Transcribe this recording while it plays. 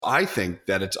I think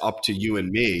that it's up to you and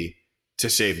me to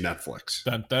save Netflix.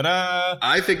 Dun, da, da.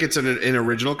 I think it's an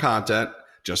original content,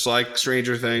 just like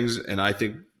Stranger Things, and I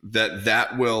think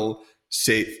that will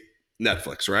save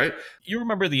Netflix, right? You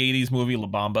remember the 80s movie La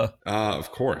Bamba?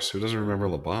 Of course. Who doesn't remember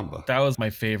La Bamba? That was my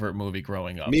favorite movie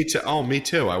growing up. Me too. Oh, me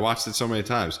too. I watched it so many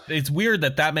times. It's weird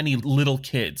that many little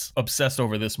kids obsessed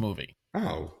over this movie.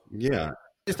 Oh, yeah.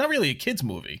 It's not really a kid's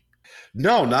movie.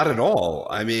 No, not at all.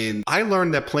 I mean, I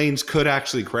learned that planes could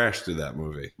actually crash through that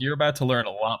movie. You're about to learn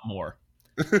a lot more.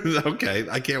 Okay,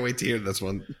 I can't wait to hear this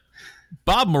one.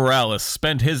 Bob Morales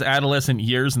spent his adolescent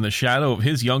years in the shadow of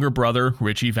his younger brother,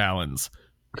 Richie Valens.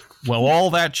 Well, all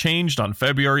that changed on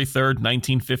February 3rd,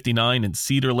 1959 in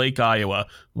Cedar Lake, Iowa,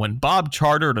 when Bob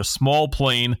chartered a small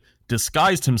plane,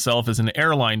 disguised himself as an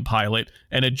airline pilot,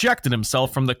 and ejected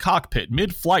himself from the cockpit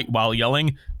mid-flight while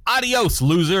yelling, "Adios,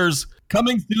 losers!"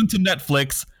 Coming soon to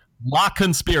Netflix, La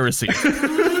Conspiracy. I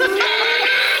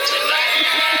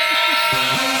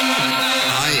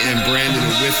am Brandon,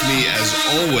 and with me, as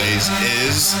always,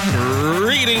 is...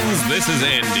 Greetings, this is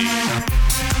Andy.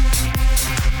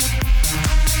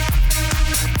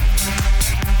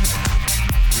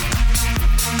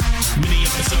 Mini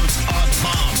episodes are the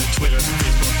bomb. Twitter,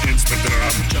 Facebook,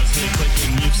 Instagram. Just hit click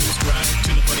and you subscribe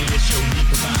to the funniest show we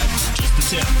provide. Just a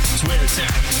tip, swear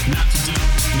attack. Not too deep,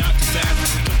 not too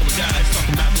fast. A couple of guys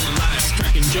talking about their lives,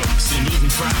 cracking jokes and eating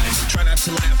fries. Try not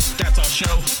to laugh, that's our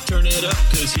show. Turn it up,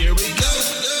 cause here we go.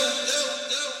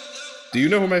 Do you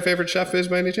know who my favorite chef is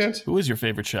by any chance? Who is your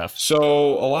favorite chef? So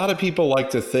a lot of people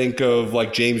like to think of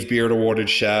like James Beard awarded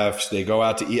chefs. They go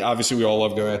out to eat. Obviously, we all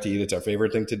love going out to eat. It's our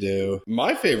favorite thing to do.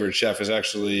 My favorite chef is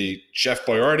actually Chef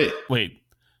Boyardee. Wait,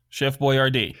 Chef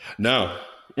Boyardee. No.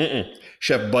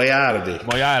 Chef Boyardee.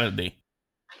 Boyardee.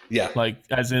 Yeah. Like,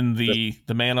 as in the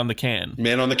man on the can.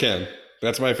 Man on the can.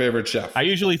 That's my favorite chef. I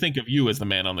usually think of you as the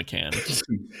man on the can.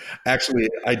 Actually,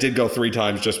 I did go 3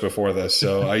 times just before this,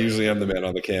 so I usually am the man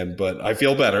on the can, but I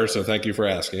feel better, so thank you for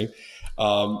asking.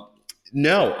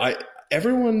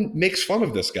 Everyone makes fun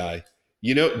of this guy.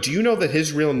 You know, do you know that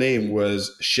his real name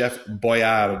was Chef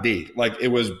Boyardee? Like,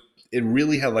 it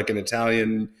really had like an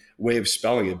Italian way of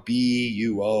spelling it,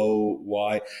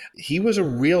 B-U-O-Y. He was a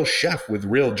real chef with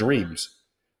real dreams.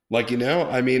 Like, you know,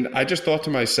 I mean, I just thought to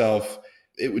myself,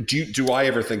 do I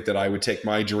ever think that I would take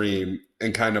my dream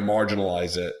and kind of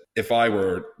marginalize it if I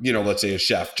were, you know, let's say a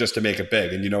chef, just to make it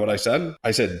big? And you know what I said?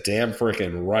 I said, damn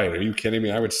freaking right. Are you kidding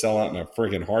me? I would sell out in a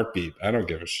freaking heartbeat. I don't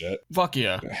give a shit. Fuck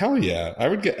yeah. Hell yeah. I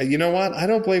would get, you know what? I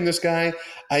don't blame this guy.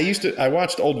 I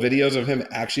watched old videos of him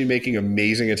actually making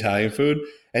amazing Italian food.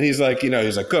 And he's like, you know,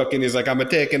 he's a cook and he's like, I'm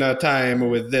taking a time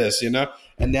with this, you know?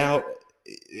 And now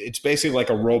it's basically like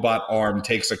a robot arm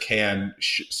takes a can,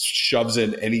 shoves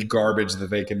in any garbage that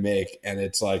they can make. And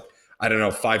it's like, I don't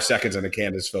know, 5 seconds and the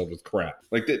can is filled with crap.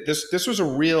 Like this was a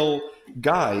real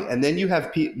guy. And then you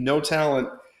have no talent,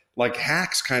 like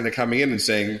hacks kind of coming in and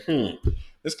saying,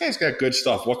 this guy's got good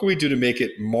stuff. What can we do to make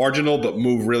it marginal but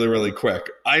move really, really quick?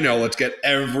 I know, let's get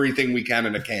everything we can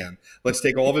in a can. Let's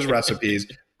take all of his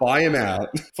recipes, buy him out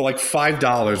for like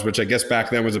 $5, which I guess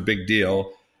back then was a big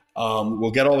deal.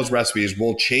 We'll get all his recipes.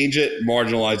 We'll change it,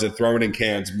 marginalize it, throw it in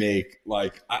cans, make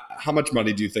like, how much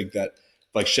money do you think that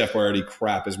like Chef Boyardee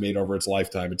crap has made over its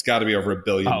lifetime? It's got to be over $1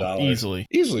 billion.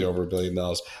 Easily over $1 billion.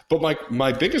 But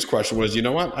my biggest question was, you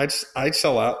know what? I'd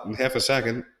sell out in half a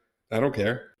second. I don't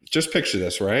care. Just picture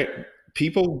this, right?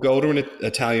 People go to an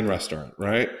Italian restaurant,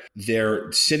 right?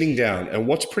 They're sitting down, and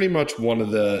what's pretty much one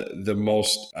of the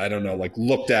most, I don't know, like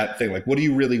looked at thing, like what do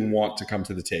you really want to come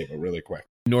to the table really quick?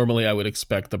 Normally, I would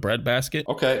expect the bread basket.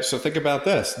 Okay, so think about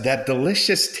this. That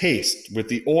delicious taste with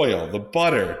the oil, the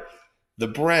butter, the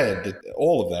bread,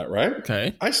 all of that, right?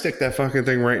 Okay. I stick that fucking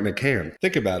thing right in a can.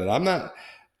 Think about it.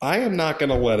 I am not going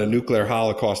to let a nuclear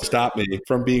holocaust stop me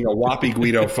from being a Whoppy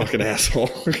Guido fucking asshole,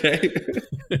 okay?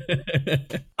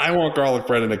 I want garlic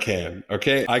bread in a can,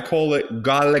 okay? I call it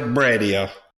garlic breadio.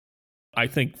 I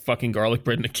think fucking garlic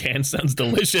bread in a can sounds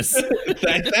delicious.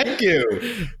 Thank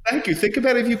you. Thank you. Think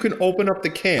about if you can open up the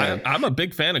can. I'm a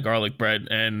big fan of garlic bread,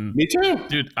 and me too.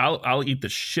 Dude, I'll eat the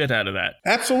shit out of that.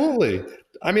 Absolutely.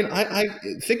 I mean, I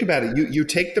think about it. You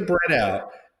take the bread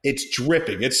out, it's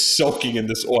dripping, it's soaking in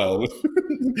this oil.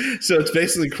 So it's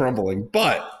basically crumbling,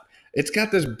 but it's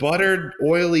got this buttered,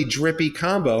 oily, drippy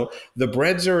combo. The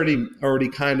bread's already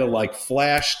kind of like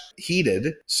flash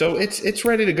heated. So it's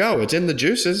ready to go. It's in the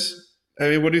juices. I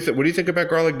mean, what do you think? What do you think about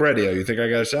garlic breadio? You think I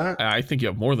got a shot? I think you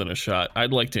have more than a shot.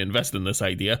 I'd like to invest in this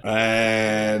idea.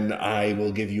 And I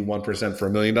will give you 1% for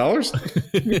 $1 million.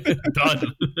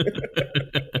 Done.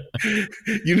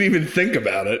 You didn't even think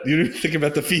about it. You didn't even think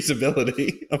about the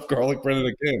feasibility of garlic bread in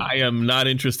a can. I am not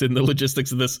interested in the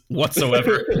logistics of this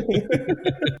whatsoever.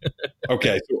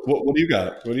 Okay, so what do you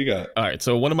got? What do you got? All right,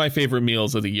 so one of my favorite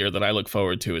meals of the year that I look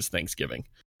forward to is Thanksgiving.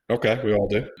 Okay, we all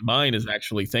do. Mine is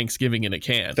actually Thanksgiving in a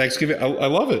can. Thanksgiving, I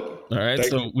love it. All right,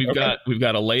 so we've got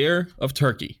a layer of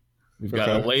turkey, we've got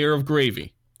a layer of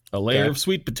gravy, a layer of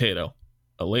sweet potato,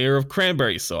 a layer of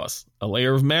cranberry sauce, a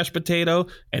layer of mashed potato,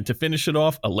 and to finish it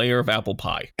off, a layer of apple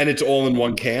pie. And it's all in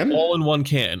one can? All in one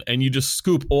can, and you just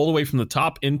scoop all the way from the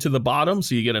top into the bottom,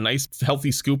 so you get a nice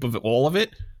healthy scoop of all of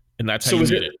it, and that's how you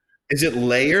get it. Is it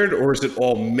layered or is it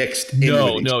all mixed?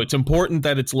 No, it's important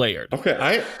that it's layered.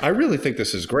 Okay, I really think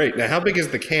this is great. Now, how big is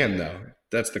the can, though?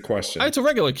 That's the question. It's a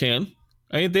regular can.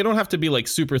 I mean, they don't have to be like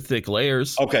super thick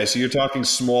layers. Okay, so you're talking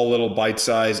small little bite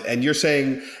size, and you're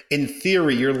saying, in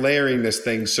theory, you're layering this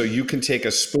thing so you can take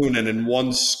a spoon and in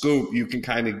one scoop, you can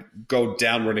kind of go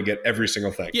downward and get every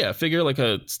single thing. Yeah, figure like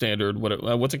a standard,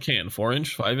 what's a can,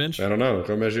 4-inch, 5-inch? I don't know.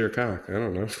 Go measure your cock. I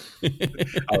don't know.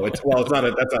 That's not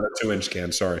a 2-inch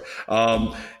can. Sorry.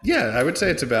 Yeah, I would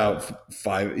say it's about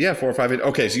 4 or 5 inch.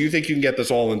 Okay, so you think you can get this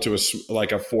all into a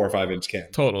 4 or 5 inch can?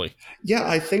 Totally. Yeah,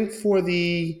 I think for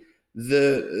the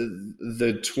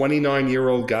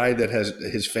 29-year-old guy that has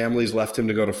his family's left him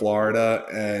to go to Florida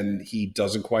and he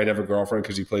doesn't quite have a girlfriend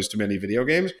because he plays too many video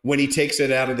games. When he takes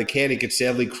it out of the can, he could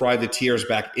sadly cry the tears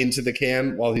back into the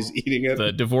can while he's eating it.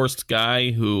 The divorced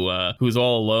guy who's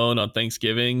all alone on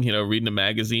Thanksgiving, reading a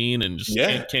magazine and just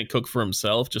can't cook for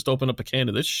himself. Just open up a can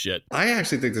of this shit. I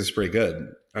actually think this is pretty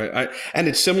good. And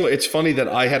it's similar. It's funny that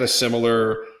I had a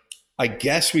similar, I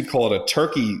guess we'd call it a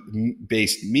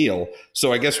turkey-based meal.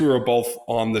 So I guess we were both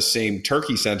on the same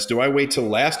turkey sense. Do I wait till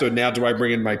last, or now do I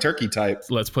bring in my turkey type?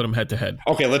 Let's put them head to head.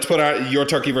 Okay, let's put your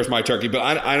turkey versus my turkey. But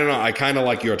I don't know. I kind of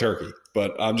like your turkey.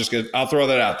 But I'll throw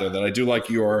that out there that I do like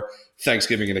your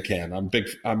Thanksgiving in a can. I'm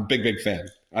a big fan.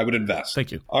 I would invest.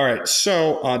 Thank you. All right.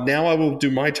 So now I will do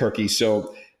my turkey.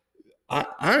 So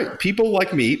people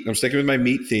like meat. I'm sticking with my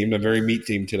meat theme. I'm very meat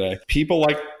themed today. People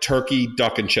like turkey,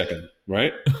 duck, and chicken.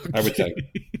 Right? Okay. I would think.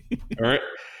 All right.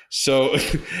 So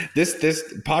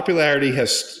this popularity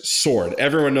has soared.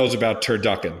 Everyone knows about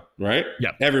turducken, right?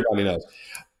 Yeah. Everybody knows.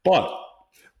 But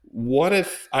what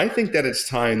if I think that it's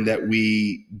time that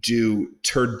we do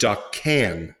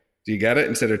turducken? Do you get it?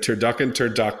 Instead of turducken,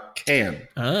 turducken.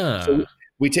 So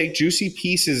we take juicy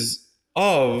pieces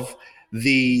of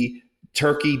the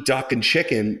turkey, duck, and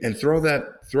chicken and throw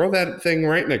that thing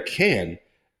right in a can.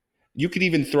 You could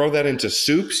even throw that into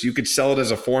soups. You could sell it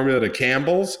as a formula to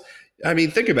Campbell's. I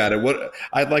mean, think about it.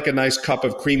 I'd like a nice cup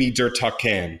of creamy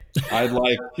turducken. I'd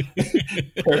like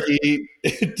turkey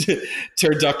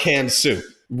turducken soup.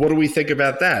 What do we think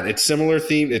about that? It's similar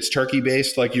theme. It's turkey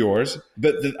based like yours.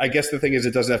 But I guess the thing is,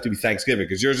 it doesn't have to be Thanksgiving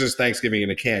because yours is Thanksgiving in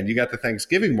a can. You got the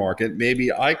Thanksgiving market.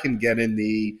 Maybe I can get in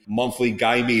the monthly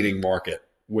guy meeting market,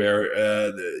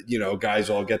 where guys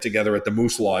all get together at the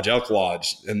Moose Lodge, Elk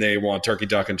Lodge, and they want turkey,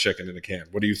 duck, and chicken in a can.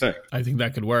 What do you think? I think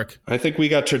that could work. I think we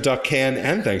got turducken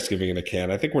and Thanksgiving in a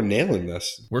can. I think we're nailing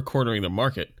this. We're cornering the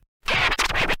market.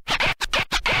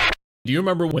 Do you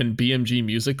remember when BMG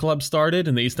Music Club started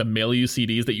and they used to mail you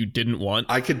CDs that you didn't want?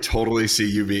 I could totally see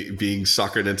you being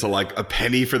suckered into like a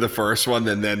penny for the first one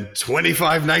and then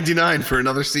 $25.99 for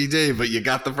another CD, but you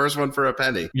got the first one for a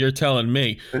penny. You're telling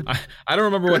me. I don't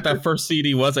remember what that first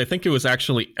CD was. I think it was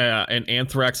actually an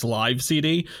Anthrax live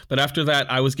CD, but after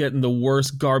that, I was getting the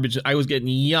worst garbage. I was getting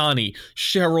Yanni,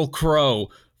 Sheryl Crow,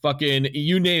 fucking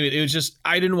you name it. It was just,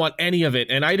 I didn't want any of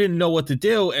it and I didn't know what to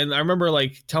do. And I remember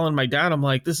like telling my dad, I'm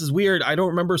like, this is weird. I don't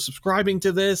remember subscribing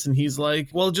to this. And he's like,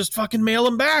 well, just fucking mail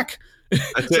them back.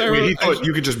 He thought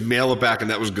you could just mail it back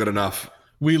and that was good enough.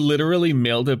 We literally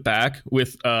mailed it back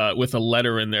with a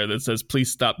letter in there that says,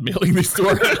 please stop mailing these to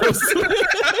our house.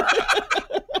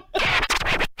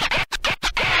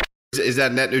 Is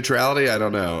that net neutrality? I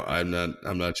don't know. I'm not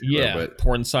sure. Yeah, but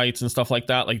porn sites and stuff like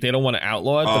that. Like they don't want to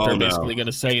outlaw it, but they're basically going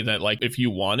to say that like if you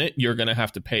want it, you're going to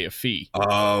have to pay a fee.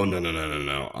 Oh, no.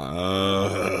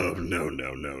 Oh,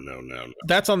 no.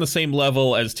 That's on the same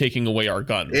level as taking away our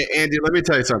gun. Andy, let me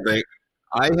tell you something.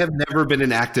 I have never been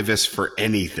an activist for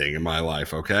anything in my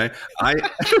life, okay? I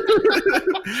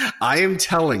am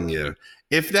telling you,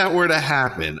 if that were to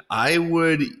happen, I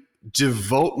would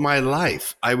devote my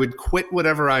life. I would quit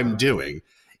whatever I'm doing.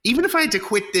 Even if I had to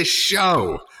quit this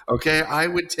show, okay? I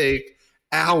would take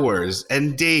hours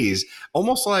and days,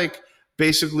 almost like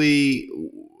basically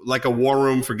like a war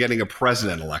room for getting a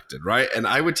president elected, right? And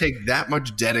I would take that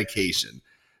much dedication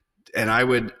and I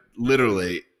would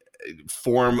literally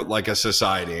form like a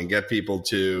society and get people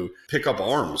to pick up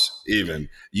arms even.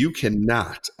 You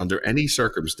cannot, under any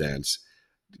circumstance,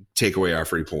 take away our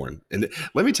free porn. And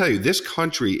let me tell you, this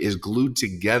country is glued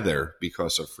together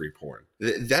because of free porn.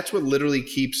 That's what literally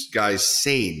keeps guys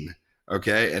sane,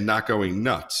 okay, and not going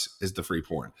nuts, is the free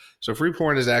porn. So free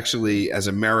porn is actually as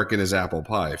American as apple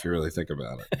pie, if you really think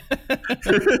about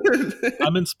it.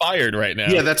 I'm inspired right now.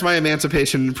 Yeah, that's my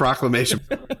Emancipation Proclamation.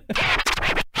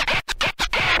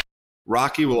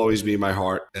 Rocky will always be in my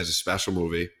heart as a special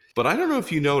movie. But I don't know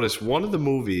if you noticed, one of the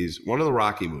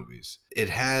Rocky movies, it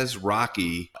has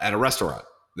Rocky at a restaurant.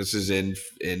 This is in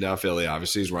Philly,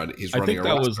 obviously. He's running. I think a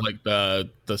that restaurant. was like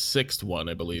the sixth one,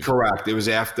 I believe. Correct. It was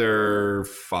after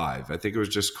 5. I think it was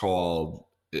just called.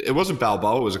 It wasn't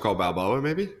Balboa. Was it called Balboa?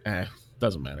 Maybe.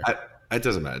 Doesn't matter. It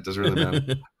doesn't matter. It doesn't really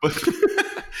matter.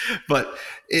 But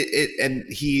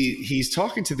he's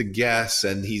talking to the guests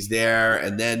and he's there,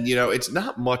 and then it's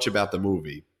not much about the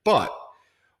movie, but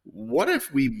what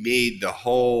if we made the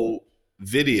whole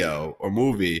video or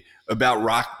movie about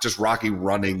Rocky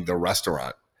running the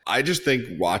restaurant? I just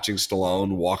think watching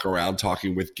Stallone walk around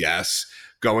talking with guests,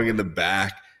 going in the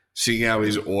back, seeing how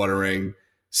he's ordering,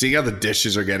 seeing how the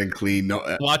dishes are getting clean.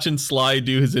 Watching Sly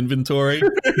do his inventory.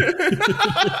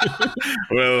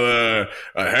 Well,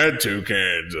 I had 2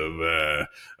 cans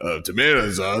of tomato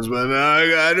sauce, but I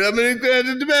got how many cans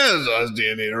of tomato sauce do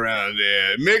you need around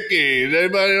here? Mickey, is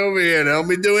anybody over here to help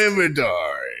me do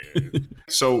inventory?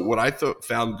 So what I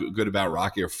found good about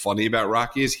Rocky, or funny about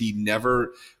Rocky, is he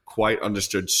never quite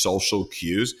understood social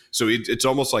cues. So it's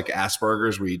almost like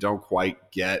Asperger's, where you don't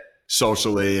quite get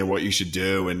socially and what you should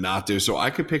do and not do. So I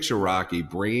could picture Rocky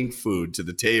bringing food to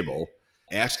the table,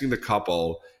 asking the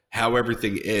couple how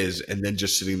everything is, and then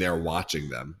just sitting there watching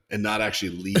them and not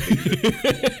actually leaving.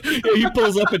 Yeah, he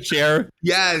pulls up a chair.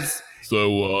 Yes.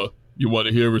 So, you want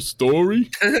to hear a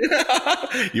story?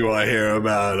 You want to hear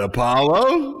about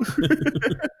Apollo?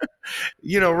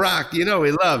 Rock, we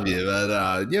love you,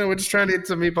 but, we're just trying to eat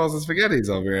some meatballs and spaghettis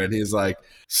over here. And he's like,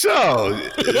 so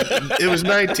it was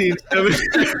 1970.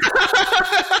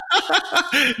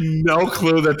 No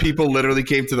clue that people literally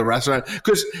came to the restaurant.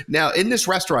 Because now in this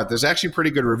restaurant, there's actually pretty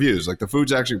good reviews. Like, the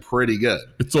food's actually pretty good.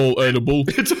 It's all edible.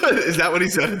 Is that what he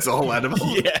said? It's all edible?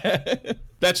 Yeah.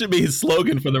 That should be his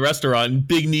slogan for the restaurant.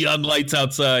 Big neon lights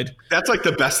outside. That's like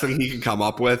the best thing he can come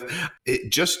up with.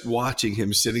 Just watching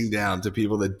him sitting down to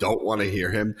people that don't want to hear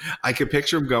him. I could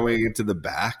picture him going into the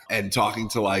back and talking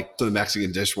to the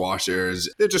Mexican dishwashers.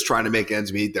 They're just trying to make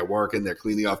ends meet. They're working. They're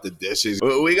cleaning off the dishes.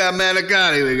 We got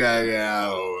manicotti. We got over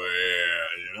here.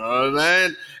 You know what I'm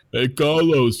saying? Hey,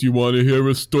 Carlos, you want to hear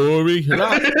a story?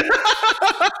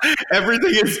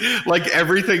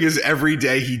 Everything is every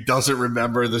day. He doesn't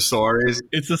remember the stories.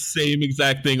 It's the same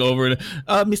exact thing over and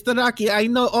Mr. Rocky, I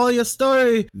know all your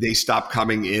story. They stop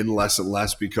coming in less and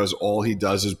less because all he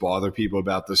does is bother people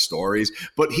about the stories.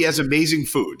 But he has amazing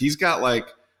food. He's got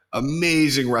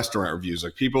amazing restaurant reviews.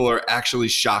 Like, people are actually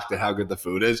shocked at how good the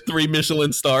food is. 3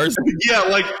 Michelin stars. Yeah,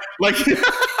 like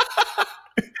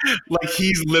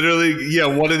he's literally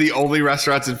one of the only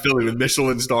restaurants in Philly with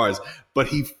Michelin stars, but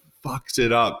he fucks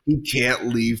it up. He can't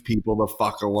leave people the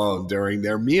fuck alone during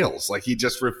their meals. Like, he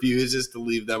just refuses to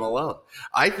leave them alone.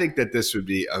 I think that this would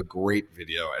be a great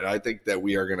video, and I think that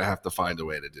we are going to have to find a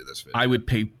way to do this video. I would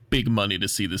pay big money to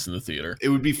see this in the theater. It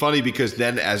would be funny because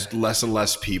then as less and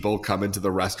less people come into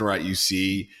the restaurant, you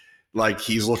see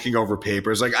he's looking over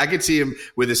papers. Like, I could see him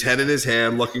with his head in his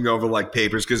hand looking over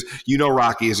papers, because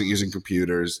Rocky isn't using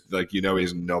computers. He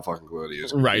has no fucking clue to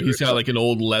use computers. Right. He's got an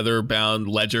old leather bound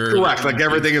ledger. Correct.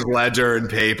 Everything is ledger and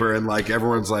paper, and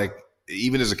everyone's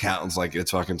even his accountant's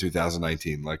it's fucking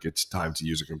 2019. It's time to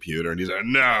use a computer. And he's like,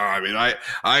 no, I mean, I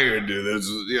can do this.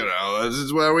 This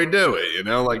is where we do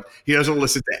it. He doesn't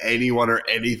listen to anyone or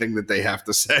anything that they have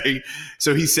to say.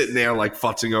 So he's sitting there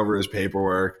futzing over his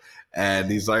paperwork.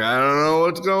 And he's like, I don't know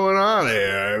what's going on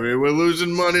here. I mean, we're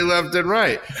losing money left and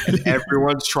right. And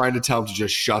everyone's trying to tell him to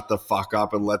just shut the fuck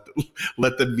up and let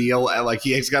the meal,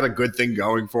 he's got a good thing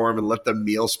going for him, and let the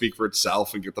meal speak for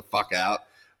itself and get the fuck out.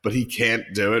 But he can't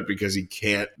do it because he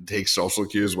can't take social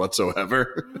cues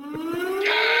whatsoever.